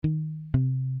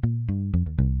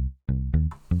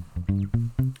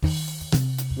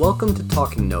Welcome to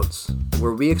Talking Notes,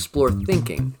 where we explore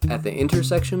thinking at the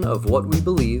intersection of what we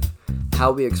believe,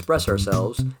 how we express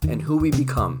ourselves, and who we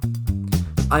become.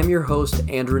 I'm your host,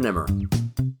 Andrew Nimmer.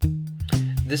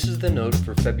 This is the note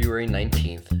for February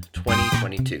 19th,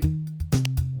 2022.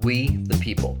 We, the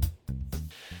people.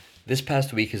 This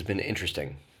past week has been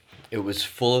interesting. It was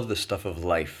full of the stuff of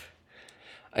life.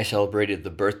 I celebrated the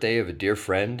birthday of a dear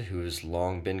friend who has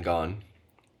long been gone,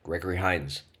 Gregory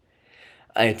Hines.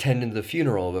 I attended the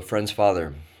funeral of a friend's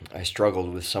father. I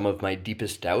struggled with some of my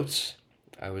deepest doubts.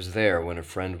 I was there when a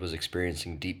friend was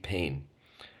experiencing deep pain.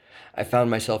 I found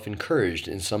myself encouraged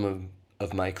in some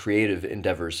of my creative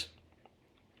endeavors.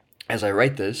 As I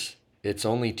write this, it's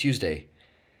only Tuesday.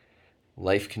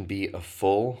 Life can be a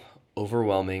full,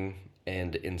 overwhelming,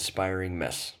 and inspiring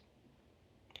mess.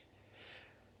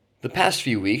 The past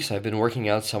few weeks, I've been working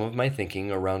out some of my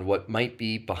thinking around what might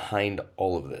be behind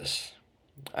all of this.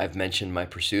 I've mentioned my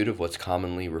pursuit of what's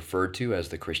commonly referred to as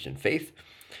the Christian faith,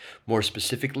 more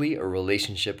specifically, a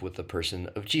relationship with the person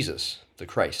of Jesus, the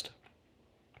Christ.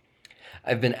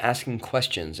 I've been asking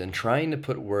questions and trying to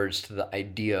put words to the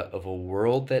idea of a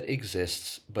world that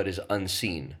exists but is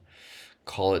unseen.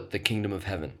 Call it the kingdom of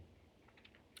heaven.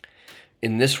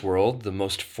 In this world, the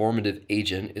most formative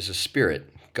agent is a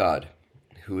spirit, God,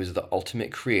 who is the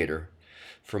ultimate creator,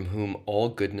 from whom all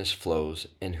goodness flows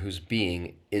and whose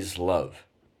being is love.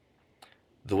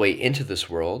 The way into this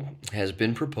world has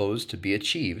been proposed to be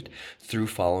achieved through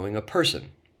following a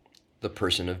person, the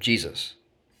person of Jesus.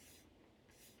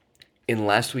 In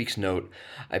last week's note,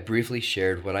 I briefly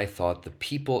shared what I thought the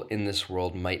people in this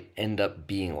world might end up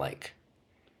being like.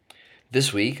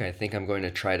 This week, I think I'm going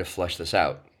to try to flesh this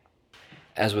out.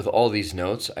 As with all these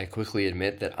notes, I quickly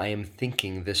admit that I am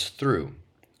thinking this through.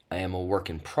 I am a work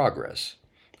in progress.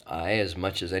 I, as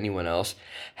much as anyone else,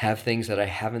 have things that I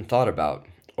haven't thought about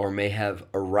or may have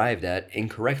arrived at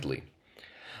incorrectly.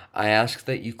 I ask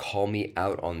that you call me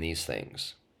out on these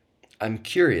things. I'm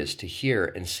curious to hear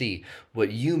and see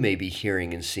what you may be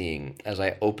hearing and seeing as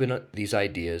I open up these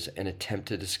ideas and attempt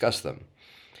to discuss them.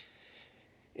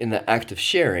 In the act of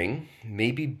sharing,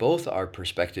 maybe both our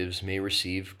perspectives may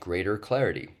receive greater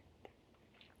clarity.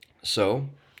 So,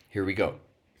 here we go.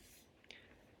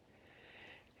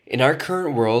 In our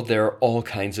current world, there are all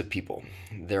kinds of people.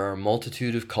 There are a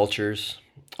multitude of cultures,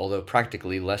 although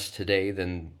practically less today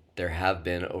than there have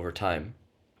been over time.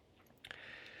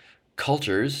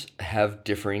 Cultures have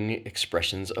differing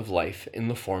expressions of life in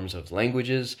the forms of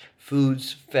languages,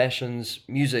 foods, fashions,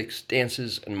 musics,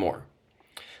 dances, and more.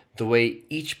 The way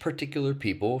each particular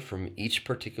people from each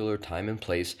particular time and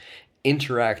place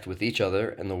interact with each other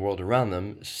and the world around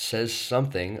them says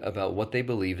something about what they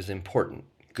believe is important,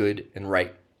 good, and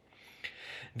right.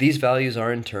 These values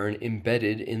are in turn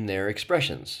embedded in their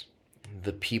expressions.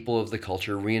 The people of the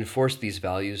culture reinforce these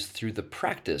values through the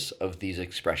practice of these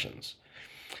expressions.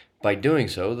 By doing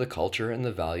so, the culture and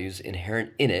the values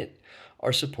inherent in it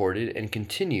are supported and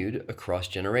continued across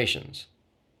generations.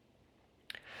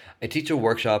 I teach a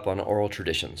workshop on oral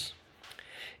traditions.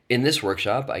 In this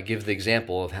workshop, I give the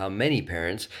example of how many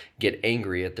parents get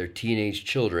angry at their teenage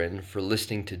children for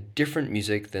listening to different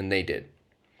music than they did.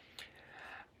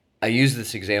 I use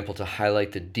this example to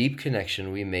highlight the deep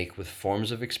connection we make with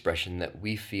forms of expression that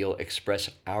we feel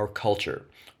express our culture,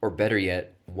 or better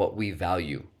yet, what we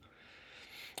value.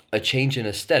 A change in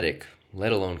aesthetic,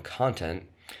 let alone content,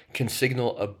 can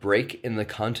signal a break in the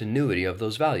continuity of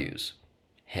those values.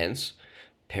 Hence,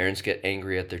 parents get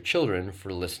angry at their children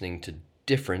for listening to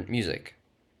different music.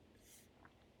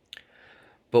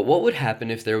 But what would happen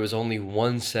if there was only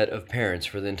one set of parents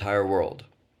for the entire world?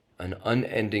 An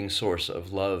unending source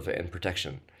of love and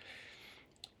protection.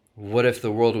 What if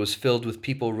the world was filled with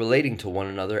people relating to one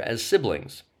another as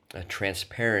siblings, a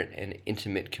transparent and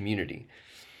intimate community?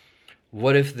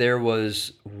 What if there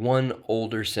was one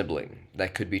older sibling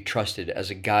that could be trusted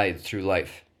as a guide through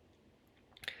life?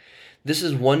 This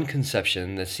is one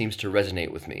conception that seems to resonate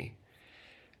with me.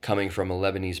 Coming from a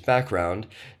Lebanese background,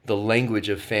 the language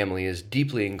of family is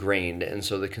deeply ingrained, and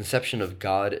so the conception of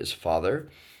God as Father,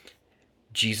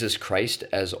 Jesus Christ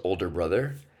as older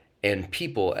brother, and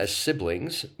people as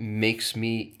siblings makes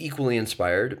me equally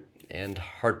inspired and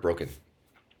heartbroken.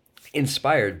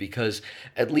 Inspired because,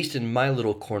 at least in my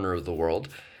little corner of the world,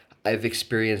 I've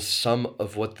experienced some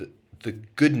of what the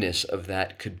goodness of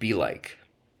that could be like.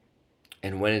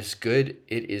 And when it's good,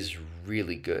 it is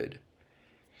really good.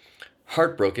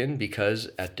 Heartbroken because,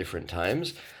 at different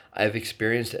times, I've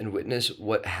experienced and witnessed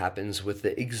what happens with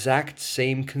the exact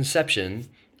same conception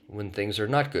when things are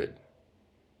not good.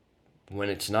 When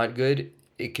it's not good,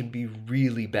 it can be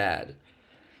really bad.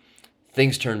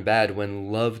 Things turn bad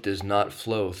when love does not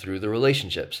flow through the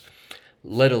relationships,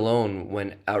 let alone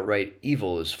when outright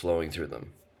evil is flowing through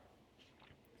them.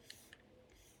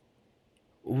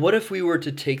 What if we were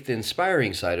to take the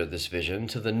inspiring side of this vision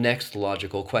to the next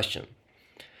logical question?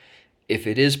 If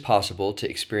it is possible to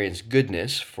experience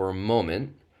goodness for a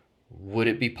moment, would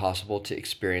it be possible to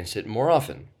experience it more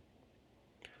often?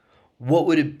 What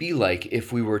would it be like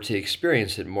if we were to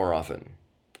experience it more often?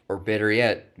 Or better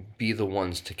yet, be the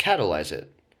ones to catalyze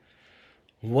it?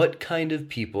 What kind of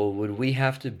people would we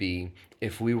have to be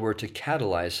if we were to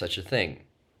catalyze such a thing?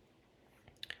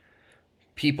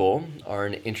 People are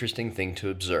an interesting thing to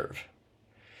observe.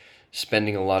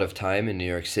 Spending a lot of time in New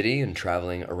York City and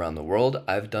traveling around the world,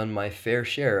 I've done my fair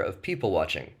share of people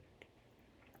watching.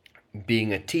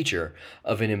 Being a teacher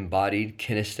of an embodied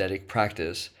kinesthetic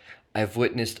practice, I've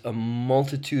witnessed a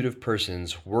multitude of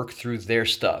persons work through their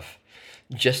stuff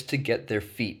just to get their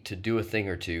feet to do a thing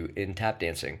or two in tap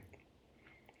dancing.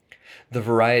 The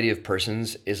variety of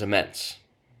persons is immense.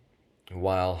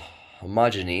 While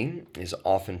homogeny is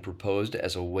often proposed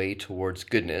as a way towards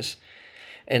goodness,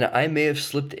 and I may have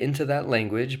slipped into that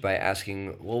language by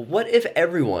asking, well, what if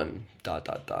everyone,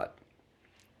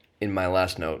 in my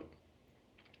last note.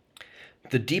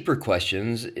 The deeper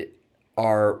questions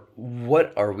are,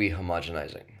 what are we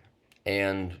homogenizing?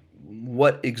 And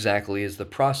what exactly is the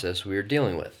process we are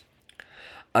dealing with?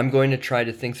 I'm going to try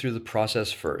to think through the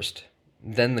process first,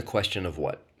 then the question of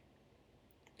what.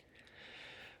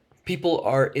 People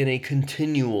are in a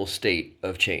continual state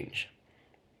of change.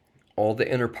 All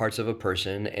the inner parts of a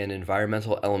person and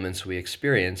environmental elements we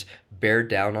experience bear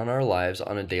down on our lives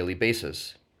on a daily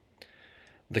basis.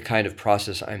 The kind of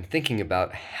process I'm thinking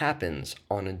about happens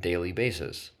on a daily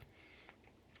basis.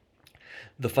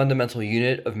 The fundamental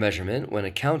unit of measurement when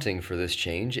accounting for this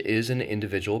change is an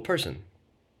individual person.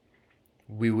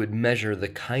 We would measure the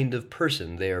kind of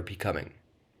person they are becoming.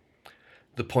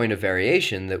 The point of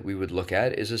variation that we would look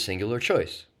at is a singular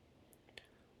choice.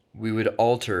 We would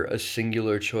alter a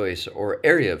singular choice or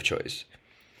area of choice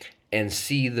and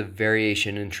see the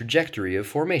variation in trajectory of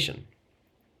formation.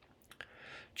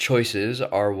 Choices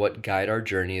are what guide our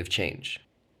journey of change.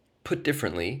 Put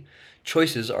differently,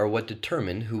 choices are what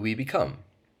determine who we become.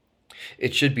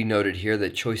 It should be noted here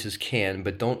that choices can,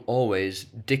 but don't always,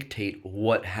 dictate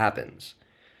what happens.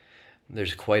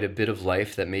 There's quite a bit of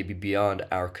life that may be beyond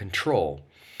our control,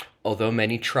 although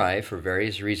many try for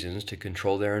various reasons to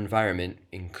control their environment,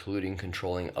 including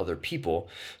controlling other people,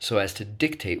 so as to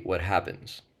dictate what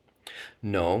happens.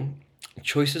 No,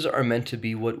 choices are meant to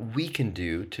be what we can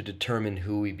do to determine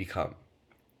who we become.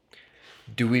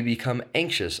 Do we become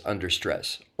anxious under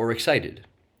stress or excited?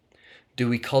 Do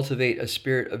we cultivate a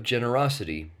spirit of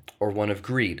generosity or one of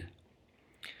greed?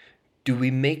 Do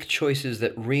we make choices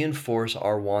that reinforce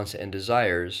our wants and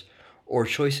desires, or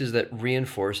choices that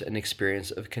reinforce an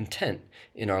experience of content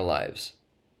in our lives?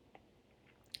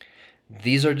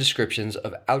 These are descriptions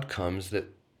of outcomes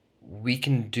that we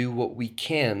can do what we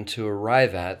can to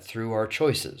arrive at through our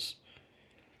choices.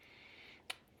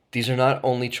 These are not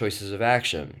only choices of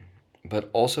action, but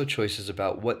also choices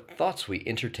about what thoughts we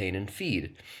entertain and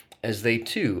feed, as they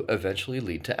too eventually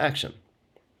lead to action.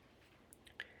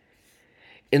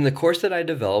 In the course that I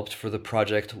developed for the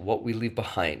project What We Leave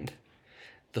Behind,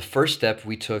 the first step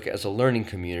we took as a learning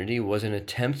community was an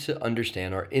attempt to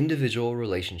understand our individual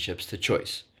relationships to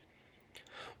choice.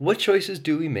 What choices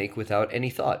do we make without any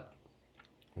thought?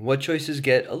 What choices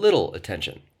get a little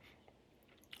attention?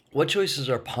 What choices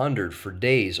are pondered for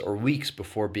days or weeks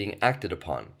before being acted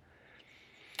upon?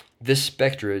 This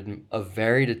spectrum of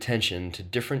varied attention to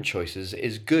different choices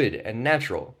is good and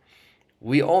natural.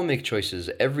 We all make choices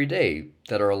every day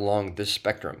that are along this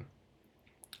spectrum.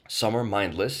 Some are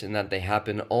mindless in that they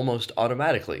happen almost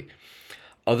automatically.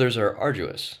 Others are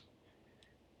arduous.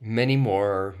 Many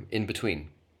more are in between.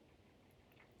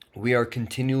 We are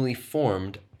continually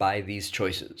formed by these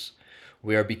choices.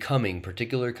 We are becoming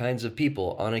particular kinds of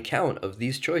people on account of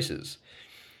these choices.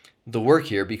 The work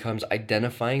here becomes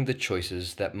identifying the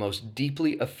choices that most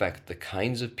deeply affect the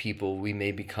kinds of people we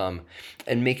may become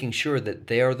and making sure that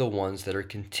they are the ones that are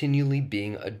continually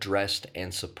being addressed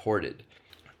and supported.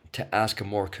 To ask a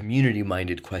more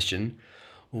community-minded question,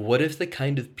 what if the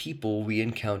kind of people we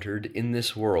encountered in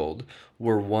this world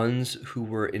were ones who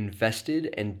were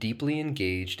invested and deeply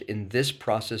engaged in this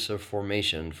process of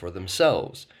formation for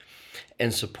themselves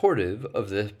and supportive of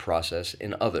this process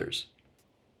in others?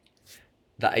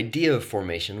 The idea of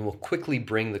formation will quickly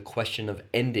bring the question of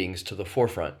endings to the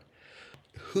forefront.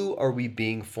 Who are we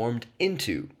being formed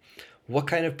into? What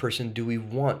kind of person do we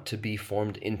want to be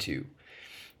formed into?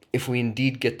 If we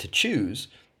indeed get to choose,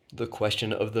 the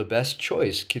question of the best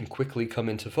choice can quickly come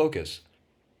into focus.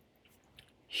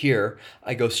 Here,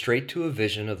 I go straight to a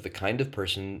vision of the kind of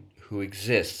person who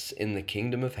exists in the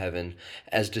kingdom of heaven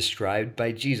as described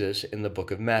by Jesus in the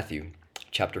book of Matthew,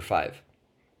 chapter 5.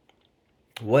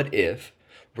 What if,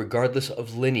 regardless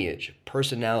of lineage,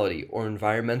 personality, or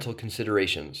environmental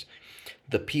considerations,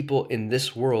 the people in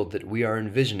this world that we are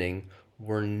envisioning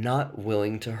were not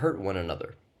willing to hurt one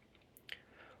another?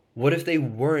 What if they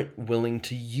weren't willing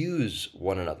to use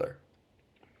one another?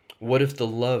 What if the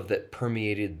love that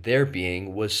permeated their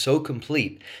being was so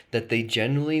complete that they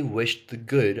genuinely wished the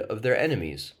good of their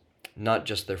enemies, not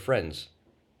just their friends?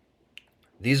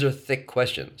 These are thick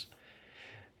questions.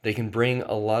 They can bring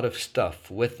a lot of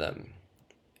stuff with them,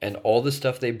 and all the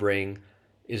stuff they bring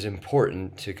is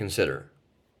important to consider.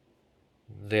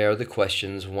 They are the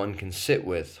questions one can sit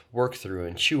with, work through,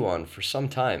 and chew on for some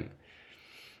time.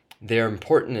 They are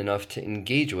important enough to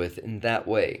engage with in that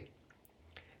way.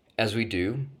 As we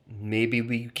do, maybe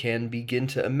we can begin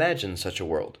to imagine such a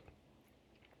world.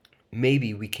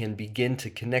 Maybe we can begin to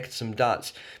connect some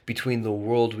dots between the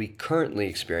world we currently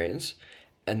experience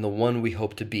and the one we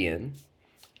hope to be in,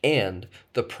 and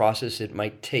the process it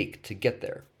might take to get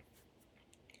there.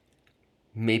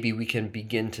 Maybe we can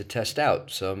begin to test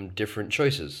out some different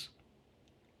choices.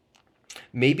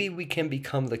 Maybe we can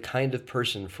become the kind of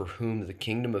person for whom the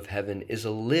kingdom of heaven is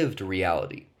a lived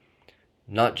reality,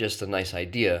 not just a nice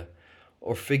idea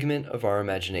or figment of our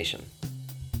imagination.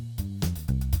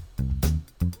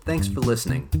 Thanks for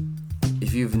listening.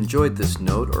 If you've enjoyed this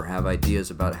note or have ideas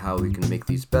about how we can make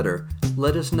these better,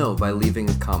 let us know by leaving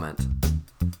a comment.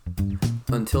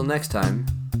 Until next time,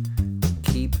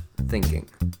 keep thinking.